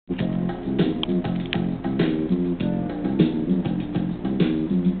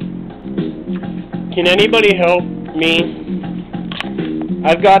Can anybody help me?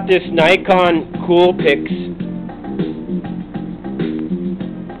 I've got this Nikon Coolpix,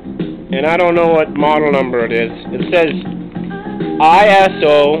 and I don't know what model number it is. It says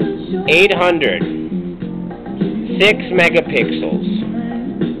ISO 800, 6 megapixels.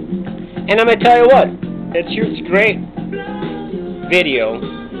 And I'm going to tell you what, it shoots great video,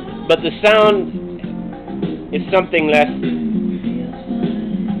 but the sound is something less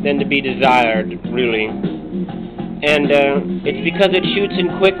than to be desired, really. And it's because it shoots in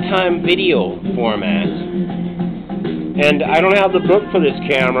QuickTime video format. And I don't have the book for this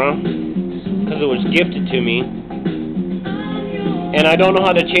camera because it was gifted to me. And I don't know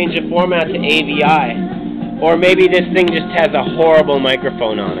how to change the format to AVI. Or maybe this thing just has a horrible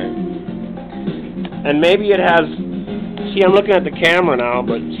microphone on it. And maybe it has... See, I'm looking at the camera now,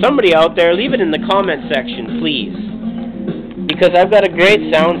 but somebody out there, leave it in the comment section, please. Because I've got a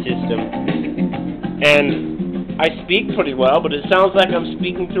great sound system. And I speak pretty well, but it sounds like I'm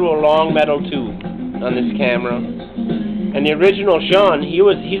speaking through a long metal tube on this camera. And the original Sean,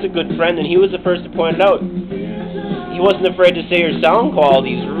 he's a good friend, and he was the first to point it out. He wasn't afraid to say your sound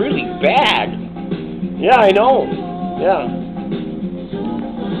quality is really bad. Yeah, I know. Yeah.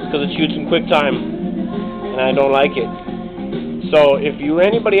 Because it shoots in QuickTime, and I don't like it. So if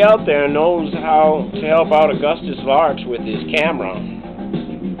anybody out there knows how to help out AugustusLarch with his camera,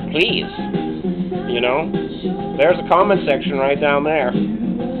 please, you know, there's a comment section right down there.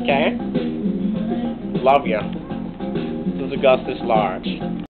 Okay? Love ya. This is AugustusLarch.